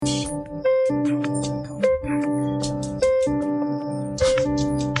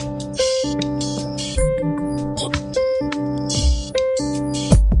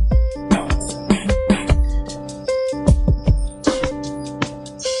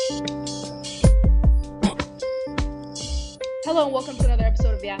Hello and welcome to another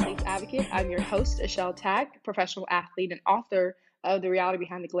episode of The Athlete's Advocate. I'm your host, Ashel Tack, professional athlete and author of The Reality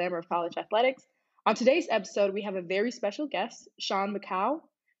Behind the Glamour of College Athletics. On today's episode, we have a very special guest, Sean McCaw.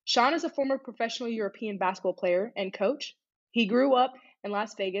 Sean is a former professional European basketball player and coach. He grew up in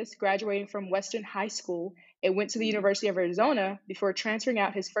Las Vegas, graduating from Western High School, and went to the University of Arizona before transferring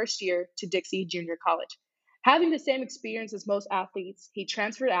out his first year to Dixie Junior College. Having the same experience as most athletes, he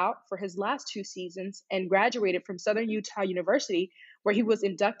transferred out for his last 2 seasons and graduated from Southern Utah University, where he was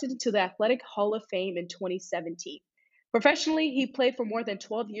inducted into the Athletic Hall of Fame in 2017. Professionally, he played for more than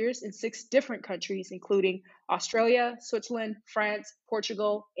 12 years in 6 different countries, including Australia, Switzerland, France,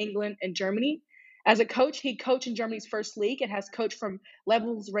 Portugal, England, and Germany. As a coach, he coached in Germany's first league and has coached from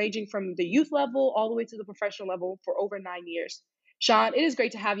levels ranging from the youth level all the way to the professional level for over 9 years. Sean, it is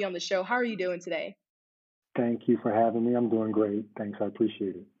great to have you on the show. How are you doing today? Thank you for having me. I'm doing great. Thanks. I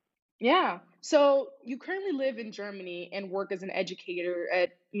appreciate it. Yeah. So you currently live in Germany and work as an educator at,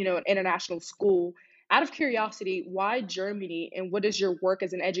 an international school. Out of curiosity, why Germany and what does your work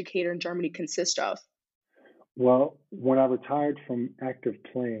as an educator in Germany consist of? Well, when I retired from active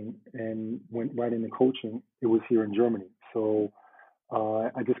playing and went right into coaching, it was here in Germany. So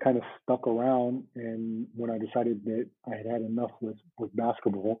I just kind of stuck around. And when I decided that I had had enough with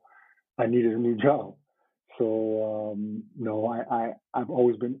basketball, I needed a new job. So no, I've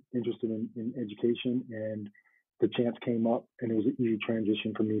always been interested in education, and the chance came up, and it was an easy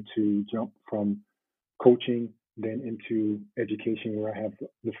transition for me to jump from coaching then into education, where I have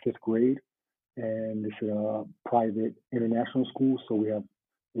the 5th grade, and it's a private international school, so we have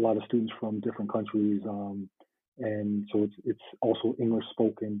a lot of students from different countries, and so it's also English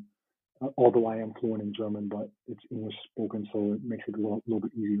spoken. Although I am fluent in German, but it's English spoken, so it makes it a little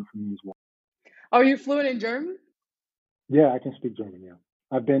bit easier for me as well. Are you fluent in German? Yeah, I can speak German. Yeah,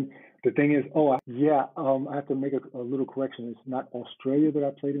 I've been. The thing is, yeah, I have to make a little correction. It's not Australia that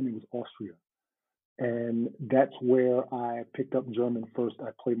I played in; it was Austria, and that's where I picked up German first.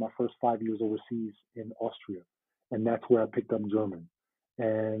 I played my first 5 years overseas in Austria, and that's where I picked up German.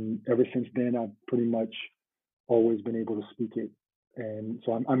 And ever since then, I've pretty much always been able to speak it, and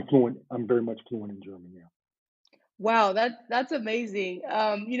so I'm fluent. I'm very much fluent in German. Yeah. Wow, that's amazing.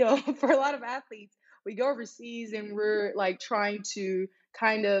 For a lot of athletes, we go overseas and we're like trying to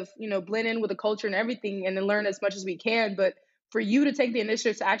kind of, blend in with the culture and everything and then learn as much as we can. But for you to take the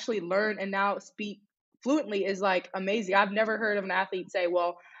initiative to actually learn and now speak fluently is like amazing. I've never heard of an athlete say,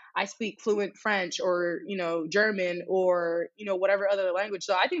 well, I speak fluent French or, German or, whatever other language.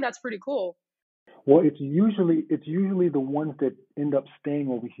 So I think that's pretty cool. Well, it's usually the ones that end up staying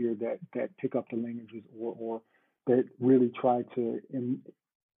over here that pick up the languages, or that really try to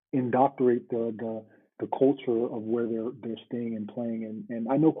indoctrinate the culture of where they're staying and playing. And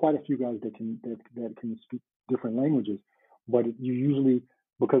I know quite a few guys that can speak different languages, but you usually,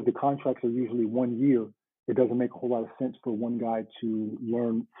 because the contracts are usually 1 year, it doesn't make a whole lot of sense for one guy to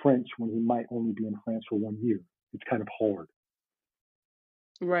learn French when he might only be in France for 1 year. It's kind of hard.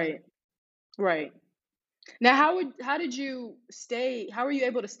 Right, right. Now, how were you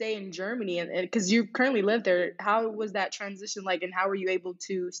able to stay in Germany? And because you currently live there, how was that transition like, and how were you able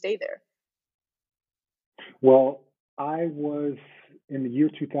to stay there? Well, I was in the year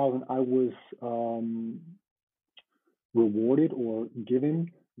 2000. I was rewarded or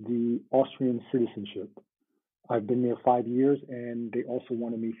given the Austrian citizenship. I've been there 5 years, and they also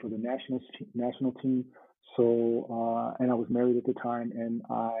wanted me for the national team. So, and I was married at the time, and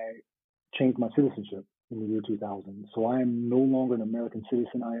I changed my citizenship in the year 2000. So I am no longer an American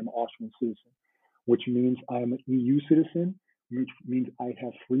citizen. I am an Austrian citizen, which means I am an EU citizen, which means I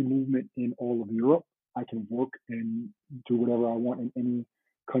have free movement in all of Europe. I can work and do whatever I want in any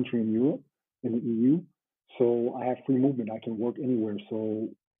country in Europe, in the EU. So I have free movement. I can work anywhere. So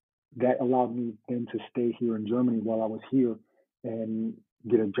that allowed me then to stay here in Germany while I was here and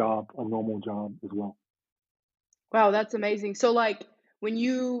get a job, a normal job as well. Wow, that's amazing. So, like, when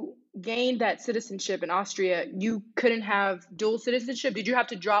you gained that citizenship in Austria, you couldn't have dual citizenship. Did you have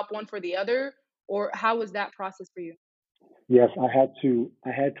to drop one for the other, or how was that process for you? Yes, I had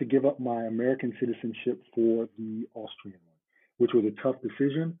to give up my American citizenship for the Austrian one, which was a tough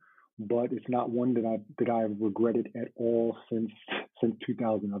decision, but it's not one that I've regretted at all since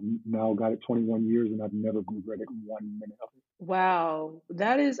 2000. I've now got it 21 years, and I've never regretted 1 minute of it. Wow,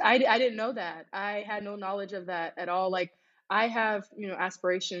 I didn't know that. I had no knowledge of that at all. Like I have,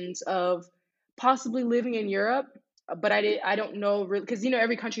 aspirations of possibly living in Europe, but I don't know really because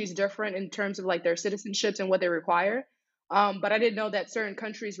every country is different in terms of like their citizenships and what they require. But I didn't know that certain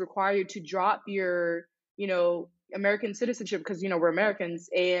countries require you to drop your, American citizenship because we're Americans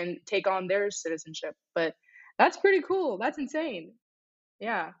and take on their citizenship. But That's pretty cool. That's insane.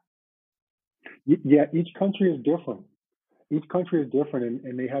 Yeah. Yeah, each country is different. Each country is different,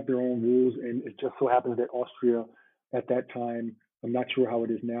 and they have their own rules. And it just so happens that Austria, at that time, I'm not sure how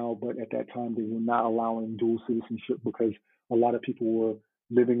it is now, but at that time they were not allowing dual citizenship because a lot of people were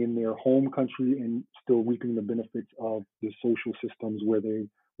living in their home country and still reaping the benefits of the social systems where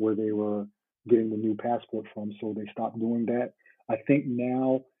they were getting the new passport from. So they stopped doing that. I think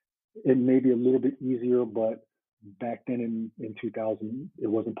now it may be a little bit easier, but back then in 2000, it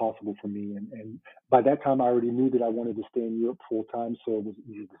wasn't possible for me. And by that time, I already knew that I wanted to stay in Europe full time, so it was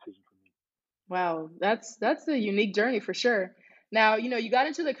an easy decision for me. Wow, that's a unique journey for sure. Now, you got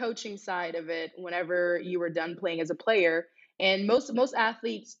into the coaching side of it whenever you were done playing as a player, and most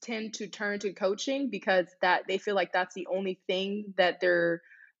athletes tend to turn to coaching because that they feel like that's the only thing that they're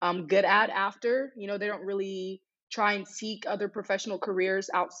good at after. They don't really try and seek other professional careers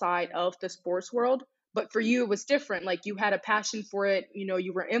outside of the sports world. But for you, it was different. Like you had a passion for it.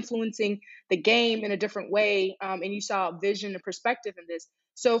 You were influencing the game in a different way, and you saw a vision and perspective in this.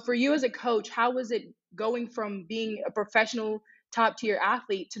 So for you as a coach, how was it going from being a professional top tier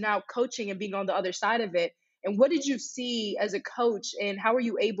athlete to now coaching and being on the other side of it? And what did you see as a coach and how were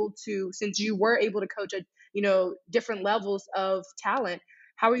you able to, since you were able to coach at, different levels of talent,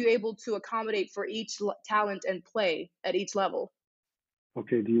 how were you able to accommodate for each talent and play at each level?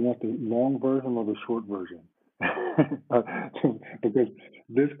 Okay, do you want the long version or the short version? Uh, because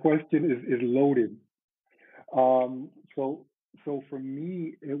this question is loaded. So for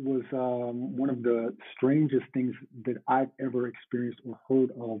me, it was one of the strangest things that I've ever experienced or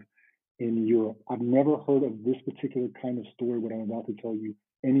heard of in Europe. I've never heard of this particular kind of story, what I'm about to tell you,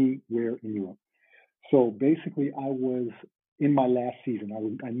 anywhere in Europe. So basically, I was in my last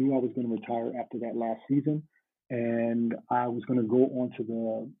season. I knew I was going to retire after that last season, and I was going to go onto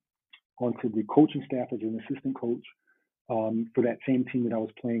the coaching staff as an assistant coach for that same team that I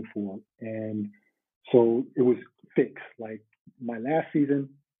was playing for. And so it was fixed. Like my last season,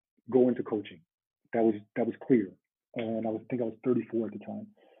 go into coaching. That was clear. And I think I was 34 at the time,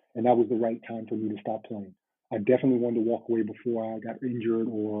 and that was the right time for me to stop playing. I definitely wanted to walk away before I got injured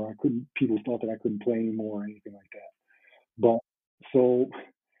or I couldn't. People thought that I couldn't play anymore or anything like that. But so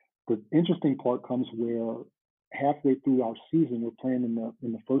the interesting part comes where halfway through our season, we're playing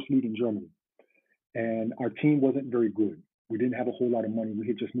in the first league in Germany, and our team wasn't very good. We didn't have a whole lot of money. We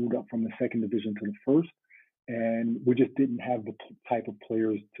had just moved up from the second division to the first, and we just didn't have the type of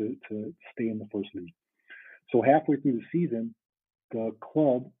players to stay in the first league. So halfway through the season, the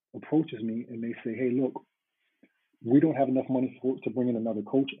club approaches me and they say, "Hey, look, we don't have enough money to bring in another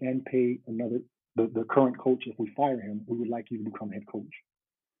coach and pay the current coach. If we fire him, we would like you to become head coach."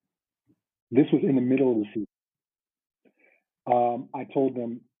 This was in the middle of the season. I told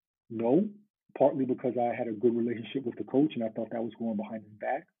them no, partly because I had a good relationship with the coach and I thought that was going behind his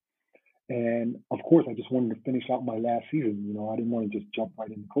back. And of course, I just wanted to finish out my last season. I didn't want to just jump right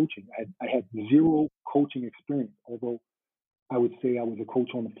into coaching. I had zero coaching experience, although I would say I was a coach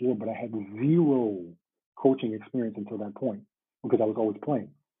on the floor, but I had zero coaching experience until that point because I was always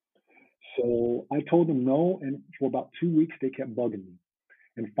playing. So I told them no, and for about 2 weeks, they kept bugging me.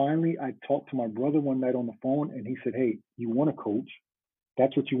 And finally, I talked to my brother one night on the phone, and he said, "Hey, you want to coach?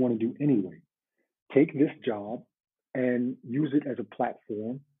 That's what you want to do anyway. Take this job and use it as a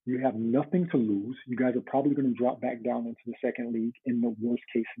platform. You have nothing to lose. You guys are probably going to drop back down into the second league in the worst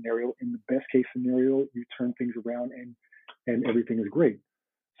case scenario. In the best case scenario, you turn things around and everything is great.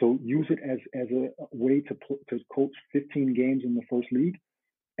 So use it as a way to coach 15 games in the first league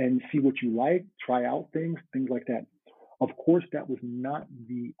and see what you like, try out things like that." Of course, that was not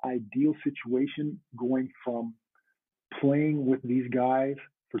the ideal situation going from playing with these guys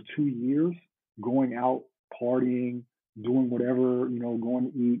for 2 years, going out, partying, doing whatever,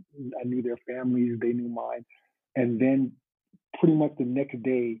 going to eat. I knew their families, they knew mine. And then pretty much the next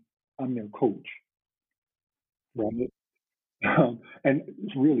day, I'm their coach, right? And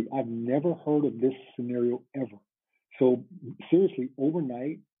it's really, I've never heard of this scenario ever. So seriously,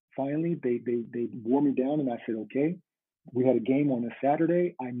 overnight, finally, they wore me down, and I said, okay. We had a game on a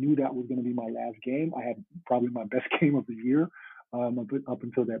Saturday. I knew that was going to be my last game. I had probably my best game of the year up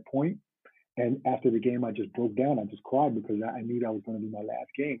until that point. And after the game, I just broke down. I just cried because I knew that was going to be my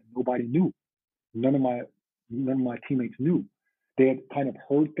last game. Nobody knew. None of my none of my teammates knew. They had kind of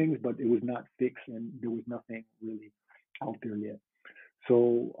heard things, but it was not fixed, and there was nothing really out there yet.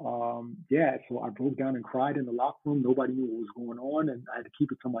 So yeah, so I broke down and cried in the locker room. Nobody knew what was going on, and I had to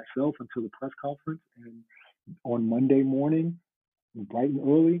keep it to myself until the press conference. And on Monday morning, bright and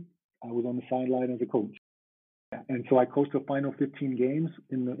early, I was on the sideline as a coach. And so I coached the final 15 games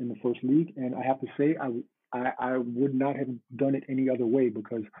in the first league, and I have to say, I would not have done it any other way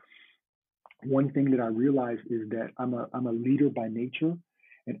because one thing that I realized is that I'm a leader by nature,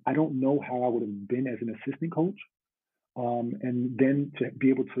 and I don't know how I would have been as an assistant coach. And then to be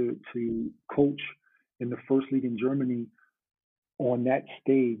able to coach in the first league in Germany on that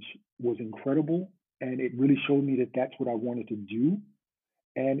stage was incredible, and it really showed me that that's what I wanted to do,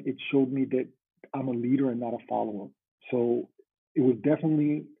 and it showed me that I'm a leader and not a follower. So it was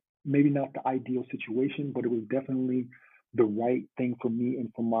definitely maybe not the ideal situation, but it was definitely the right thing for me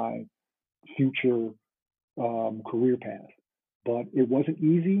and for my future career path. But it wasn't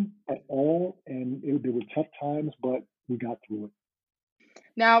easy at all, and there were tough times, but we got through it.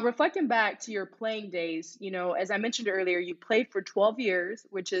 Now, reflecting back to your playing days, as I mentioned earlier, you played for 12 years,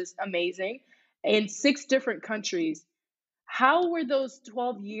 which is amazing, in six different countries. How were those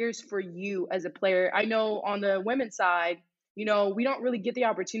 12 years for you as a player? I know on the women's side, we don't really get the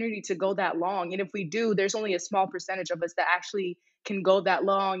opportunity to go that long. And if we do, there's only a small percentage of us that actually can go that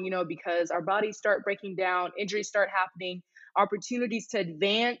long, because our bodies start breaking down, injuries start happening, opportunities to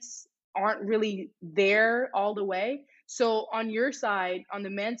advance aren't really there all the way. So on your side, on the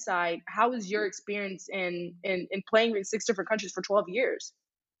men's side, how was your experience in playing in six different countries for 12 years?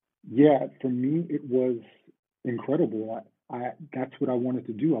 Yeah, for me, it was incredible. I That's what I wanted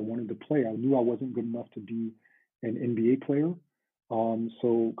to do. I wanted to play. I knew I wasn't good enough to be an NBA player.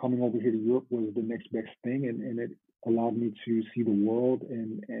 So coming over here to Europe was the next best thing, and it allowed me to see the world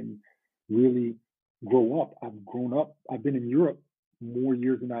and really grow up. I've grown up. I've been in Europe more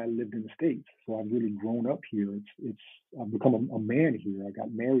years than I lived in the States, so I've really grown up here. I've become a man here. I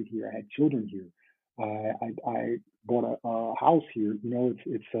got married here. I had children here. I bought a house here.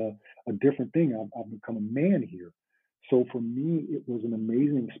 It's a different thing. I've become a man here. So for me, it was an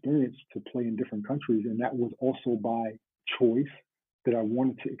amazing experience to play in different countries, and that was also by choice that I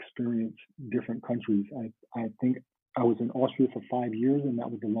wanted to experience different countries. I think I was in Austria for 5 years, and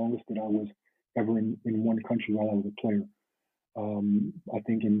that was the longest that I was ever in one country while I was a player. I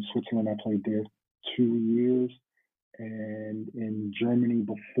think in Switzerland I played there 2 years, and in Germany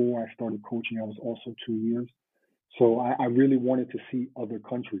before I started coaching I was also 2 years. So I really wanted to see other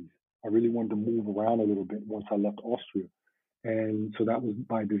countries. I really wanted to move around a little bit once I left Austria. And so that was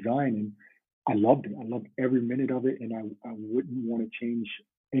by design. And I loved it. I loved every minute of it. And I wouldn't want to change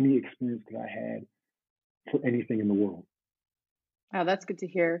any experience that I had for anything in the world. Oh, that's good to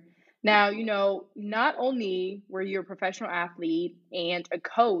hear. Now, not only were you a professional athlete and a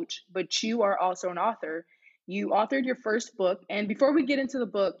coach, but you are also an author. You authored your first book. And before we get into the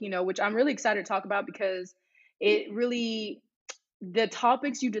book, which I'm really excited to talk about because it really the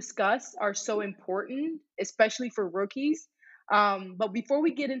topics you discuss are so important, especially for rookies. But before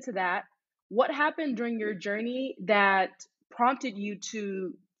we get into that, what happened during your journey that prompted you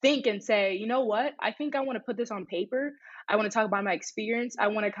to think and say, you know what? I think I want to put this on paper. I want to talk about my experience. I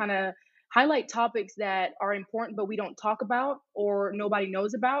want to kind of highlight topics that are important, but we don't talk about or nobody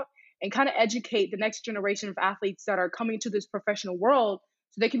knows about, and kind of educate the next generation of athletes that are coming to this professional world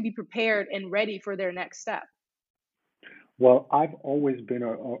so they can be prepared and ready for their next step. Well, I've always been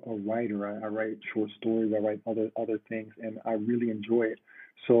a writer. I write short stories. I write other things, and I really enjoy it.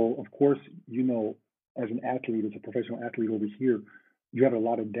 So, of course, as an athlete, as a professional athlete over here, you have a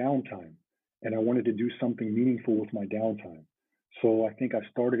lot of downtime, and I wanted to do something meaningful with my downtime. So, I think I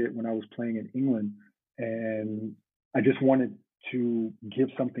started it when I was playing in England, and I just wanted to give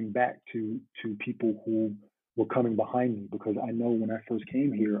something back to people who were coming behind me because I know when I first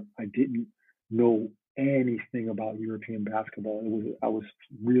came here, I didn't know anything about European basketball. I was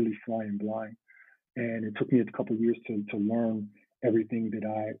really flying blind, and it took me a couple of years to learn everything that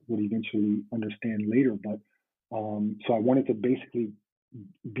I would eventually understand later. But so I wanted to basically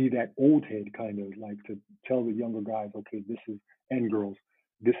be that old head kind of like to tell the younger guys, okay, this is and girls,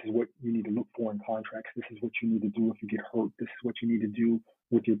 this is what you need to look for in contracts. This is what you need to do if you get hurt. This is what you need to do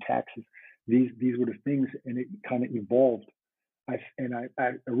with your taxes. These were the things, and it kind of evolved.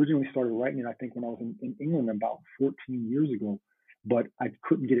 I originally started writing it, I think, when I was in England about 14 years ago, but I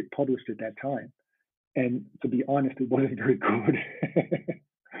couldn't get it published at that time. And to be honest, it wasn't very good.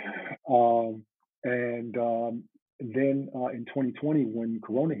 um, and then in 2020, when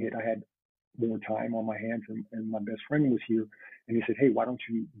Corona hit, I had more time on my hands, and my best friend was here, and he said, "Hey, why don't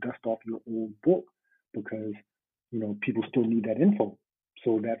you dust off your old book because people still need that info."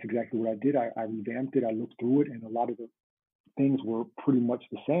 So that's exactly what I did. I revamped it. I looked through it, and a lot of the things were pretty much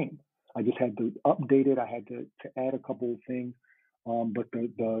the same. I just had to update it. I had to add a couple of things, but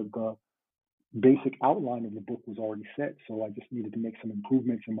the basic outline of the book was already set. So I just needed to make some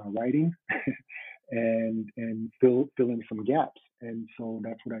improvements in my writing and fill in some gaps. And so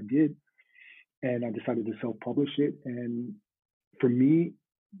that's what I did. and I decided to self-publish it. And for me,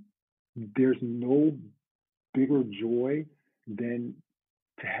 there's no bigger joy than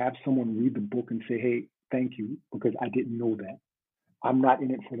to have someone read the book and say, "Hey, thank you," because I didn't know that. I'm not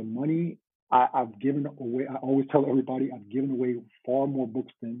in it for the money. I've given away. I always tell everybody I've given away far more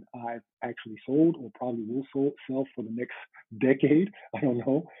books than I've actually sold, or probably will sell for the next decade. I don't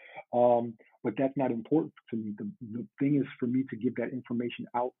know, but that's not important to me. The thing is for me to give that information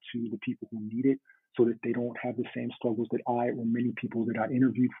out to the people who need it, so that they don't have the same struggles that I or many people that I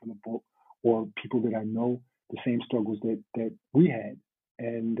interviewed for the book, or people that I know, the same struggles that we had,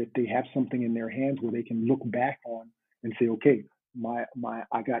 and that they have something in their hands where they can look back on and say, okay, my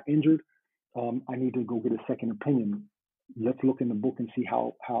I got injured. I need to go get a second opinion. Let's look in the book and see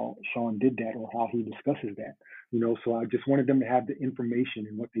how Sean did that, or how he discusses that. So I just wanted them to have the information,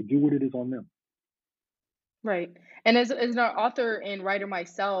 and what they do with it is on them. Right. And as an author and writer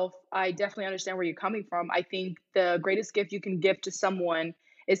myself, I definitely understand where you're coming from. I think the greatest gift you can give to someone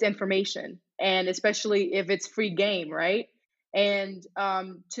is information, and especially if it's free game, right? And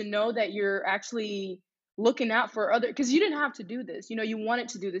to know that you're actually looking out for other, because you didn't have to do this. You wanted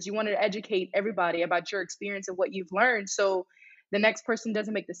to do this. You wanted to educate everybody about your experience and what you've learned, so the next person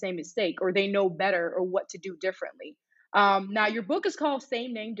doesn't make the same mistake, or they know better or what to do differently. Now, your book is called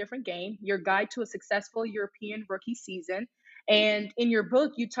Same Name, Different Game: Your Guide to a Successful European Rookie Season. And in your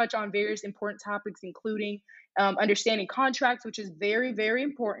book, you touch on various important topics, including understanding contracts, which is very, very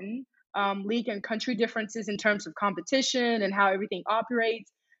important, league and country differences in terms of competition and how everything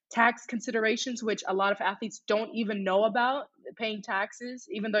operates, tax considerations, which a lot of athletes don't even know about, paying taxes,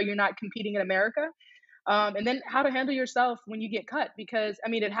 even though you're not competing in America, and then how to handle yourself when you get cut, because I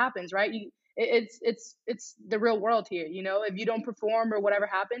mean it happens, right? It's the real world here. If you don't perform or whatever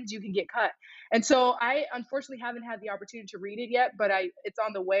happens, you can get cut. And so I unfortunately haven't had the opportunity to read it yet, but I it's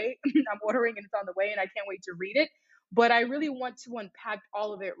on the way. I'm ordering and it's on the way, and I can't wait to read it. But I really want to unpack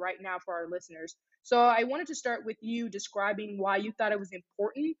all of it right now for our listeners. So I wanted to start with you describing why you thought it was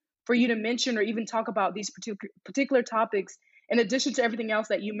important for you to mention or even talk about these particular topics, in addition to everything else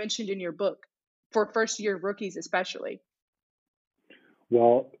that you mentioned in your book, for first year rookies especially.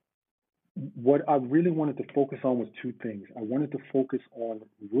 Well, what I really wanted to focus on was two things. I wanted to focus on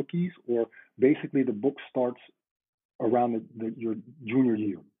rookies, or basically the book starts around your junior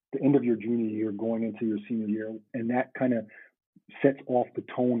year, the end of your junior year, going into your senior year, and that kind of sets off the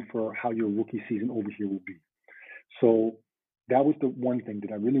tone for how your rookie season over here will be. So that was the one thing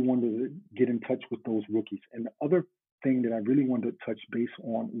that I really wanted to get in touch with those rookies. And the other thing that I really wanted to touch base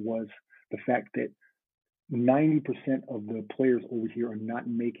on was the fact that 90% of the players over here are not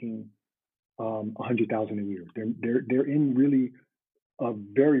making 100,000 a year. They're in really a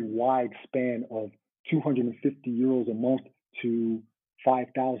very wide span of 250 euros a month to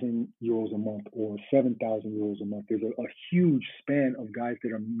 5,000 euros a month, or 7,000 euros a month. There's a huge span of guys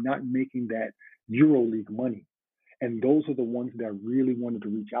that are not making that Euro League money. And those are the ones that I really wanted to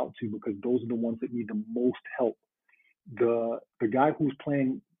reach out to, because those are the ones that need the most help. The guy who's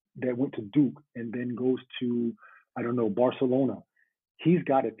playing, that went to Duke and then goes to, I don't know, Barcelona, he's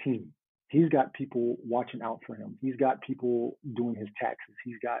got a team. He's got people watching out for him. He's got people doing his taxes.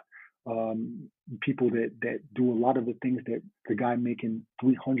 He's got people that do a lot of the things that the guy making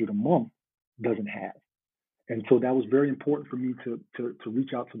 300 a month doesn't have. And so that was very important for me to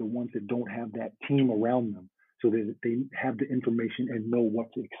reach out to the ones that don't have that team around them, so that they have the information and know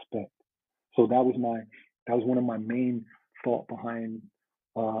what to expect. So that was one of my main thoughts behind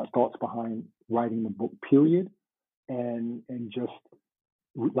writing the book. Period. And just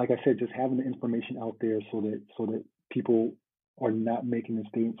like I said, just having the information out there, so that people are not making the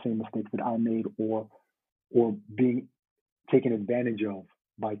same mistakes that I made, or being taken advantage of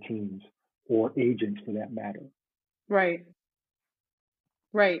by teams or agents for that matter. Right.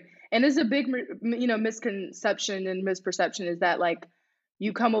 Right. And there's a big, misconception and misperception is that, like,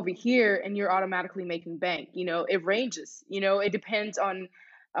 you come over here and you're automatically making bank. It ranges. It depends on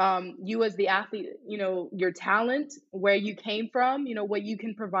you as the athlete, your talent, where you came from, what you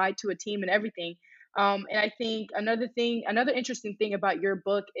can provide to a team and everything. And I think another interesting thing about your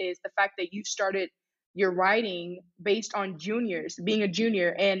book is the fact that you started your writing based on juniors, being a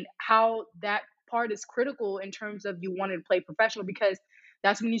junior, and how that part is critical in terms of you wanting to play professional, because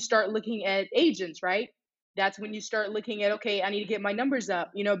that's when you start looking at agents, right? That's when you start looking at, okay, I need to get my numbers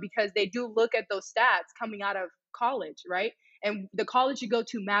up, because they do look at those stats coming out of college, right? And the college you go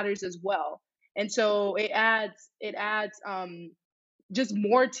to matters as well. And so it adds just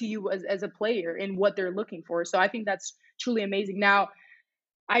more to you as a player in what they're looking for. So I think that's truly amazing. Now,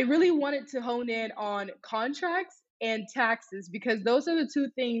 I really wanted to hone in on contracts and taxes, because those are the two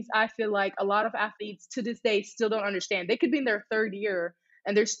things I feel like a lot of athletes to this day still don't understand. They could be in their third year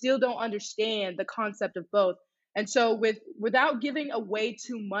and they still don't understand the concept of both. And so without giving away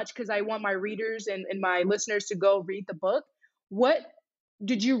too much, because I want my readers and my listeners to go read the book, what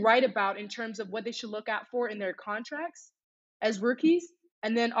did you write about in terms of what they should look out for in their contracts as rookies?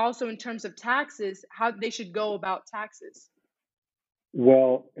 And then also in terms of taxes, how they should go about taxes.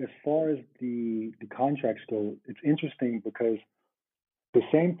 Well, as far as the contracts go, it's interesting because the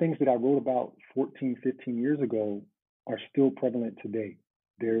same things that I wrote about 14, 15 years ago are still prevalent today.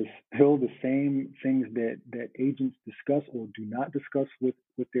 There's still the same things that agents discuss or do not discuss with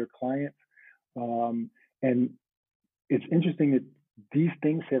their clients. And it's interesting that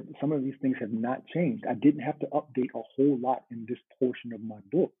some of these things have not changed. I didn't have to update a whole lot in this portion of my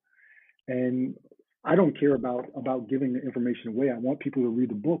book. And I don't care about giving the information away. I want people to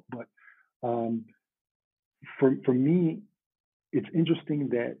read the book, but um, for me, it's interesting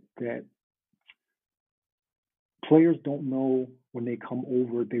that players don't know when they come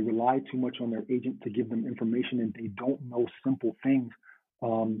over. They rely too much on their agent to give them information, and they don't know simple things.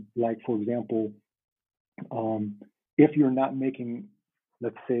 Like, for example, um, if you're not making,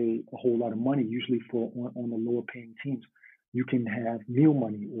 let's say, a whole lot of money, usually on the lower paying teams, you can have meal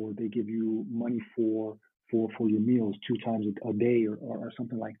money, or they give you money for your meals two times a day, or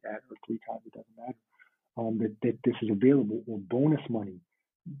something like that, or three times. It doesn't matter. That this is available, or bonus money.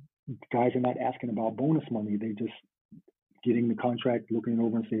 Guys are not asking about bonus money. They just getting the contract, looking it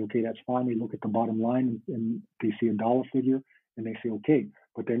over and say, okay, that's fine. They look at the bottom line and they see a dollar figure and they say, okay,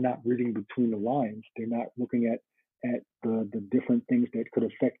 but they're not reading between the lines. They're not looking at the different things that could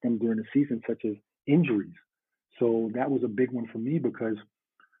affect them during the season, such as injuries. So that was a big one for me because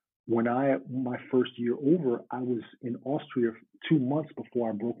when my first year over, I was in Austria 2 months before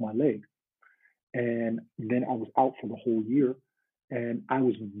I broke my leg. And then I was out for the whole year. And I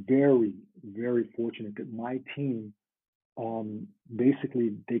was very, very fortunate that my team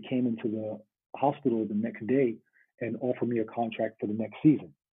basically they came into the hospital the next day and offered me a contract for the next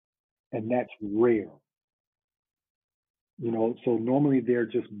season, and that's rare. So normally they're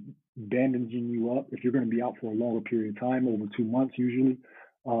just bandaging you up. If you're going to be out for a longer period of time, over 2 months usually,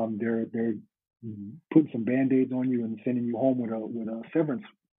 they're putting some band-aids on you and sending you home with a severance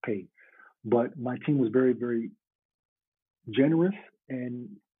pay. But my team was very, very generous and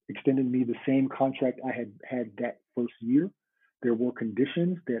extended me the same contract I had had that first year. There were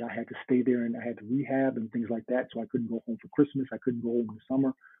conditions that I had to stay there and I had to rehab and things like that. So I couldn't go home for Christmas. I couldn't go home in the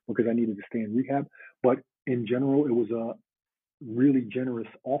summer because I needed to stay in rehab. But in general, it was a really generous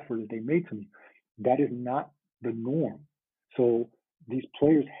offer that they made to me. That is not the norm. So these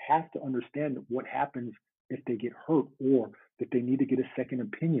players have to understand what happens if they get hurt or that they need to get a second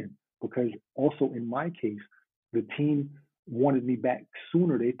opinion. Because also in my case, the team wanted me back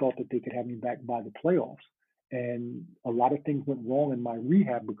sooner. They thought that they could have me back by the playoffs. And a lot of things went wrong in my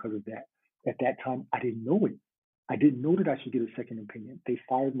rehab because of that. At that time, I didn't know it. I didn't know that I should get a second opinion. They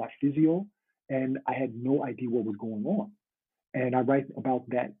fired my physio, and I had no idea what was going on. And I write about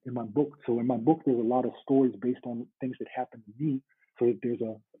that in my book. So in my book, there's a lot of stories based on things that happened to me. So that there's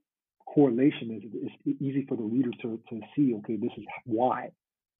a correlation. It's easy for the reader to see, okay, this is why.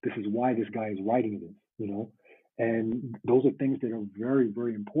 This is why this guy is writing this. And those are things that are very,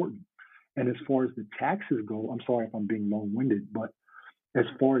 very important. And as far as the taxes go, I'm sorry if I'm being long-winded, but as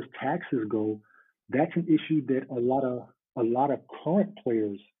far as taxes go, that's an issue that a lot of current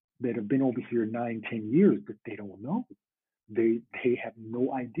players that have been over here 9, 10 years, that they don't know. They have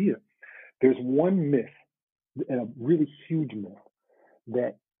no idea. There's one myth, and a really huge myth,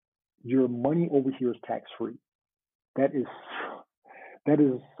 that your money over here is tax free. That is that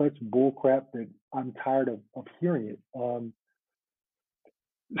is such bullcrap that I'm tired of hearing it.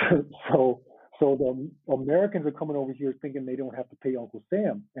 so so the Americans are coming over here thinking they don't have to pay Uncle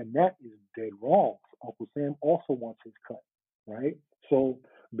Sam, and that is dead wrong. Uncle Sam also wants his cut, right? So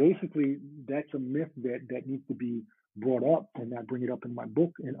basically, that's a myth that needs to be brought up, and I bring it up in my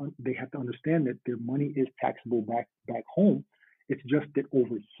book. And they have to understand that their money is taxable back home. It's just that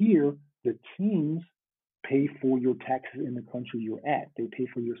over here, the teams pay for your taxes in the country you're at. They pay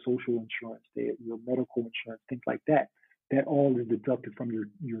for your social insurance, your medical insurance, things like that. That all is deducted from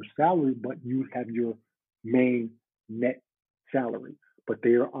your salary, but you have your main net salary. But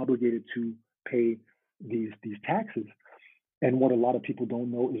they are obligated to pay these taxes. And what a lot of people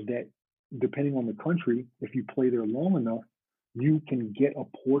don't know is that depending on the country, if you play there long enough, you can get a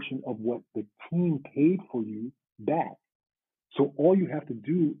portion of what the team paid for you back. So all you have to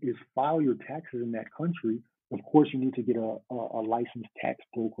do is file your taxes in that country. Of course, you need to get a licensed tax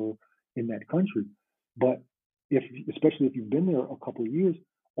broker in that country. But if especially if you've been there a couple of years,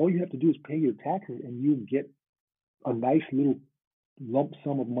 all you have to do is pay your taxes, and you get a nice little lump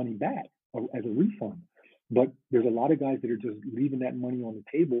sum of money back as a refund. But there's a lot of guys that are just leaving that money on the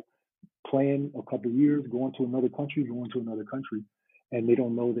table, playing a couple of years, going to another country, and they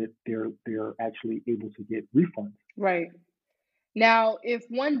don't know that they're actually able to get refunds. Right. Now, if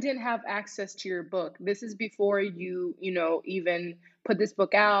one didn't have access to your book, this is before even put this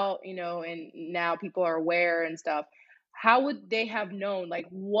book out, and now people are aware and stuff. How would they have known? Like,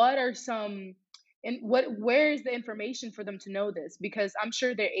 what are some, and where is the information for them to know this? Because I'm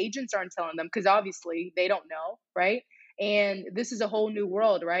sure their agents aren't telling them, because obviously they don't know, right? And this is a whole new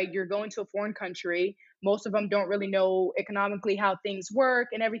world, right? You're going to a foreign country. Most of them don't really know economically how things work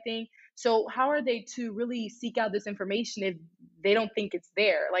and everything. So, how are they to really seek out this information if they don't think it's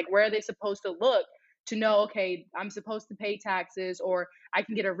there? Like, where are they supposed to look to know, okay, I'm supposed to pay taxes, or I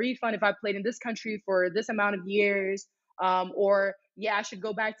can get a refund if I played in this country for this amount of years? Or, yeah, I should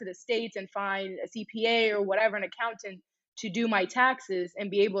go back to the States and find a CPA or whatever, an accountant to do my taxes and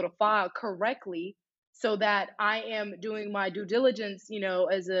be able to file correctly so that I am doing my due diligence,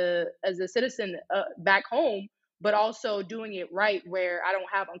 as a citizen back home, but also doing it right where I don't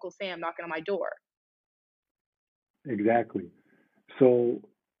have Uncle Sam knocking on my door. Exactly. So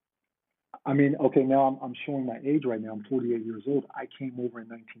I mean, okay, now I'm showing my age right now. I'm 48 years old. I came over in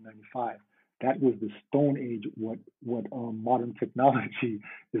 1995. That was the Stone Age, what modern technology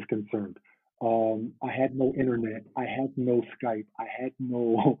is concerned. I had no internet. I had no Skype. I had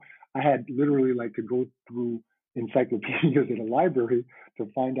no. I had literally like to go through encyclopedias at a library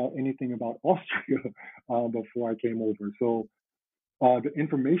to find out anything about Austria before I came over. So the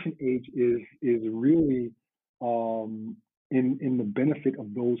information age is really in the benefit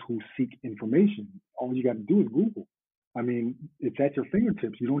of those who seek information. All you got to do is Google. I mean, it's at your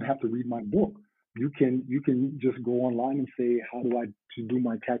fingertips. You don't have to read my book. You can just go online and say, how do I to do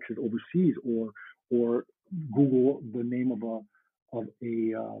my taxes overseas, or Google the name of a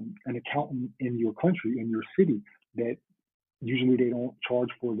an accountant in your country, in your city, that usually they don't charge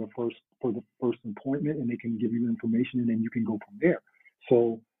for the first appointment, and they can give you information, and then you can go from there.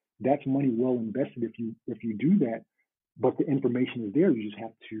 So that's money well invested if you do that. But the information is there. You just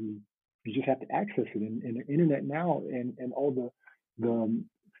have to access it. And the internet now, and all the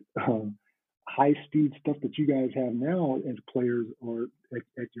uh, high speed stuff that you guys have now as players, or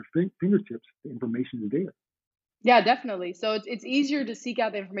at your fingertips, the information is there. Yeah, definitely. So it's easier to seek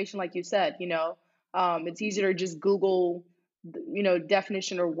out the information, like you said. It's easier to just Google,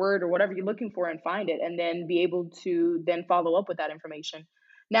 definition or word or whatever you're looking for and find it, and then be able to then follow up with that information.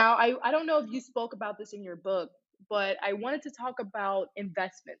 Now, I don't know if you spoke about this in your book, but I wanted to talk about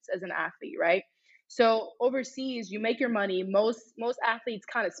investments as an athlete, right? So overseas, you make your money. Most athletes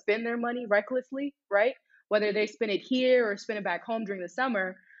kind of spend their money recklessly, right? Whether they spend it here or spend it back home during the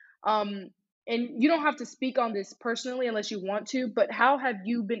summer. Um, and you don't have to speak on this personally unless you want to, but how have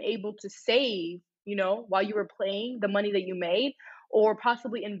you been able to save, while you were playing, the money that you made, or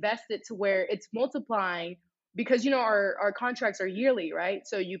possibly invest it to where it's multiplying? Because our contracts are yearly, right?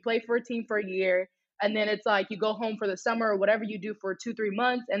 So you play for a team for a year, and then it's like you go home for the summer or whatever you do for 2 3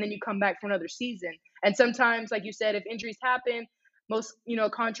 months, and then you come back for another season. And sometimes, like you said, if injuries happen, most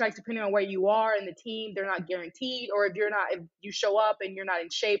contracts, depending on where you are in the team, they're not guaranteed. Or if you show up and you're not in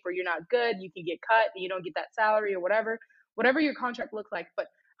shape or you're not good, you can get cut and you don't get that salary or whatever your contract looks like. But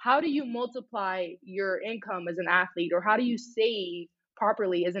how do you multiply your income as an athlete, or how do you save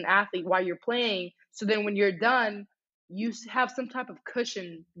properly as an athlete while you're playing, so then when you're done, have some type of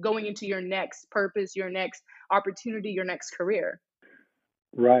cushion going into your next purpose, your next opportunity, your next career?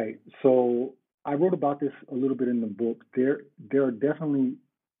 Right. So I wrote about this a little bit in the book. There are definitely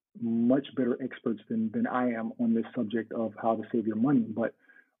much better experts than I am on this subject of how to save your money. But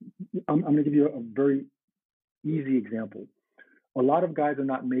I'm going to give you a very easy example. A lot of guys are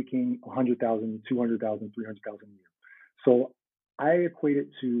not making 100,000, 200,000, 300,000 a year. So I equate it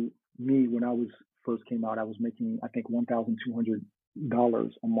to me when I was first came out. I was making, I think, $1,200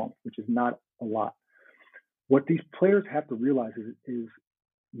 a month, which is not a lot. What these players have to realize is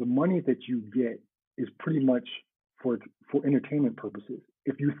the money that you get is pretty much for for entertainment purposes.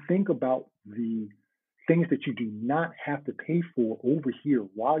 If you think about the things that you do not have to pay for over here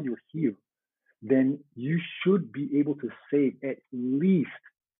while you're here, then you should be able to save at least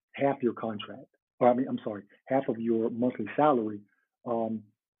half your contract. Or I mean, I'm sorry, half of your monthly salary, um,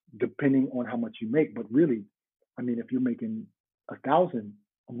 depending on how much you make. But really, I mean, if you're making 1,000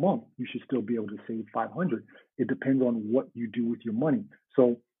 a month, you should still be able to save 500. It depends on what you do with your money.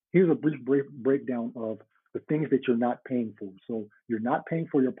 So here's a brief breakdown of the things that you're not paying for. So you're not paying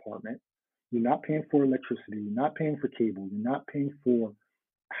for your apartment. You're not paying for electricity. You're not paying for cable. You're not paying for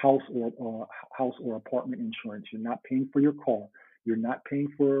house or house or apartment insurance. You're not paying for your car. You're not paying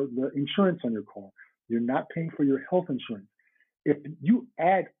for the insurance on your car. You're not paying for your health insurance. If you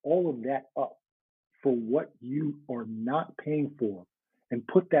add all of that up for what you are not paying for and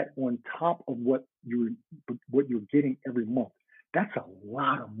put that on top of what you're getting every month, that's a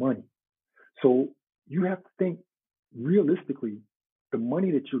lot of money. So you have to think realistically, the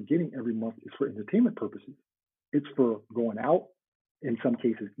money that you're getting every month is for entertainment purposes. It's for going out, in some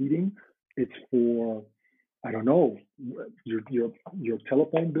cases eating. It's for, I don't know, your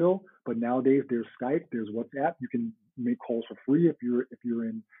telephone bill. But nowadays there's Skype, there's WhatsApp. You can make calls for free if you're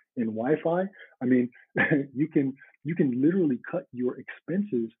in Wi-Fi. I mean, you can literally cut your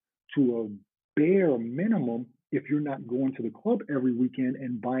expenses to a bare minimum if you're not going to the club every weekend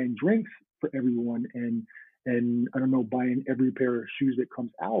and buying drinks for everyone and I don't know, buying every pair of shoes that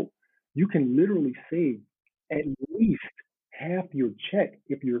comes out. You can literally save at least half your check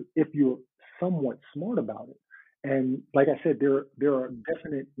if you're somewhat smart about it. And like I said, there are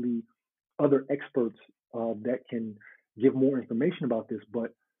definitely other experts that can give more information about this.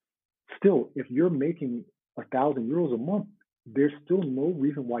 But still, if you're making €1,000 a month, there's still no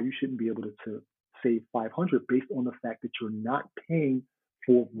reason why you shouldn't be able to save 500 based on the fact that you're not paying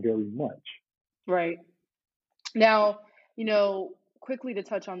for very much. Right. Now, quickly to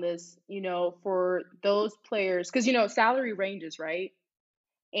touch on this, for those players, because, salary ranges, right?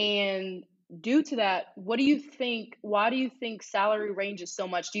 And due to that, why do you think salary ranges so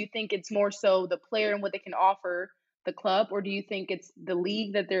much? Do you think it's more so the player and what they can offer the club, or do you think it's the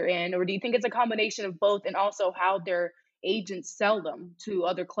league that they're in, or do you think it's a combination of both and also how their agents sell them to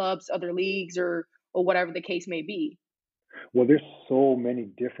other clubs, other leagues, or whatever the case may be? Well, there's so many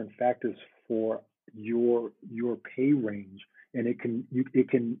different factors for your pay range, and it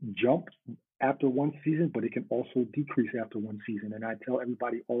can jump after one season, but it can also decrease after one season. And I tell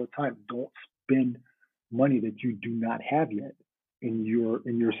everybody all the time, don't spend money that you do not have yet in your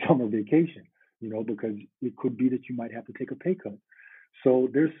summer vacation, because it could be that you might have to take a pay cut. So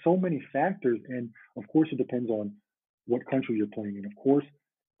there's so many factors, and of course it depends on what country you're playing in. Of course,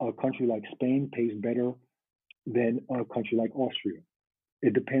 a country like Spain pays better than a country like Austria.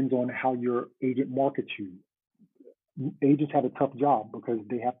 It depends on how your agent markets you. Agents have a tough job because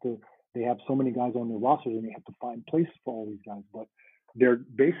they have so many guys on their rosters and they have to find places for all these guys. But they're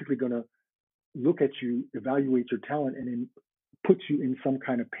basically going to look at you, evaluate your talent, and then put you in some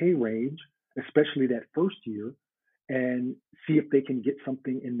kind of pay range, especially that first year, and see if they can get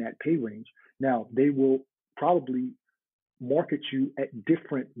something in that pay range. Now, they will probably market you at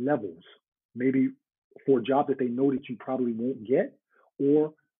different levels, maybe for a job that they know that you probably won't get,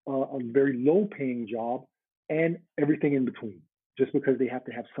 or a very low paying job, and everything in between, just because they have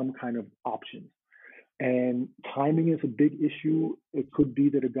to have some kind of options. And timing is a big issue. It could be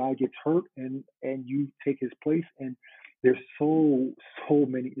that a guy gets hurt and you take his place. And there's so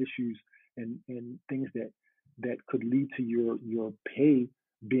many issues and things that could lead to your pay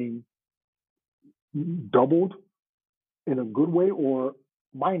being doubled in a good way or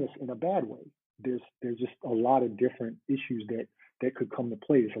minus in a bad way. There's just a lot of different issues that could come to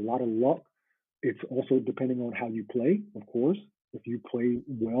play. It's a lot of luck. It's also depending on how you play, of course. If you play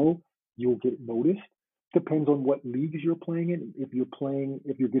well, you'll get noticed. Depends on what leagues you're playing in. If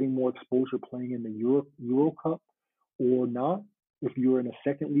you're getting more exposure playing in the Euro Cup or not. If you're in a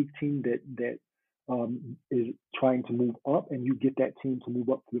second league team that is trying to move up, and you get that team to move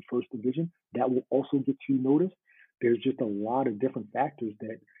up to the first division, that will also get you noticed. There's just a lot of different factors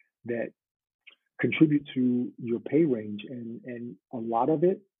that contribute to your pay range, and a lot of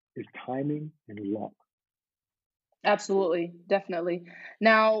it is timing and luck. Absolutely, definitely.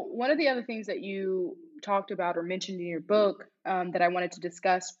 Now, one of the other things that you talked about or mentioned in your book, that I wanted to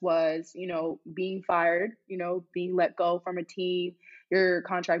discuss was, being fired, being let go from a team, your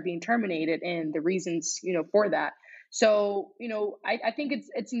contract being terminated, and the reasons, for that. So, I think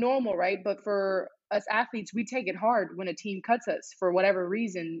it's normal, right? But for us athletes, we take it hard when a team cuts us for whatever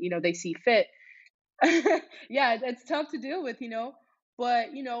reason, they see fit. Yeah, it's tough to deal with, But,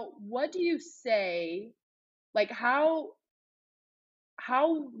 what do you say? Like, how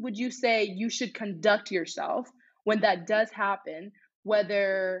would you say you should conduct yourself when that does happen?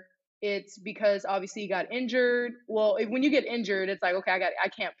 Whether it's because obviously you got injured. Well, when you get injured, it's like, okay, I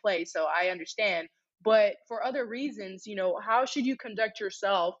can't play, so I understand. But for other reasons, how should you conduct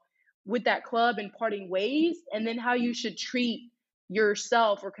yourself with that club and parting ways, and then how you should treat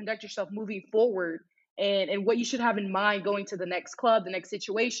yourself or conduct yourself moving forward, and what you should have in mind going to the next club, the next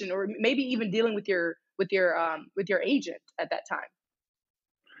situation, or maybe even dealing with your agent at that time.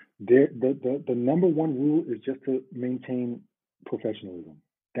 The number one rule is just to maintain professionalism.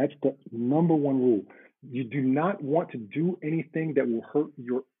 That's the number one rule. You do not want to do anything that will hurt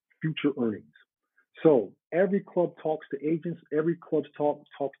your future earnings. So every club talks to agents, every club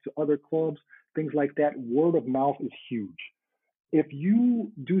talks to other clubs, things like that. Word of mouth is huge. If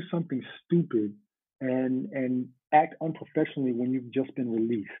you do something stupid and act unprofessionally when you've just been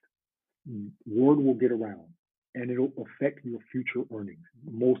released, word will get around and it'll affect your future earnings,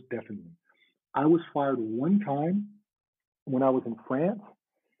 most definitely. I was fired one time when I was in France,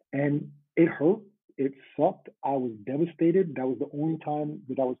 and it hurt. It sucked. I was devastated. That was the only time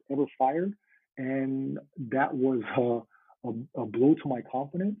that I was ever fired, and that was a blow to my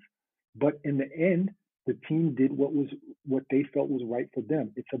confidence. But in the end, the team did what they felt was right for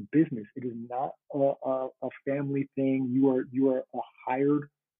them. It's a business. It is not a family thing. You are a hired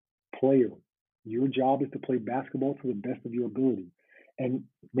player. Your job is to play basketball to the best of your ability. And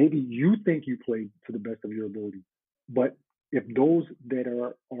maybe you think you played to the best of your ability, but if those that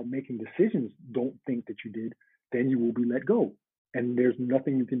are making decisions don't think that you did, then you will be let go. And there's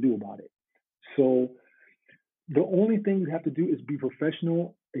nothing you can do about it. So the only thing you have to do is be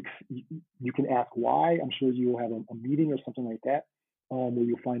professional. You can ask why. I'm sure you'll have a meeting or something like that where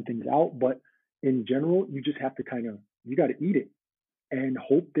you'll find things out. But in general, you just have to you got to eat it and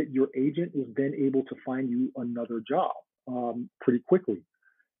hope that your agent is then able to find you another job pretty quickly.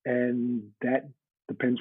 And that depends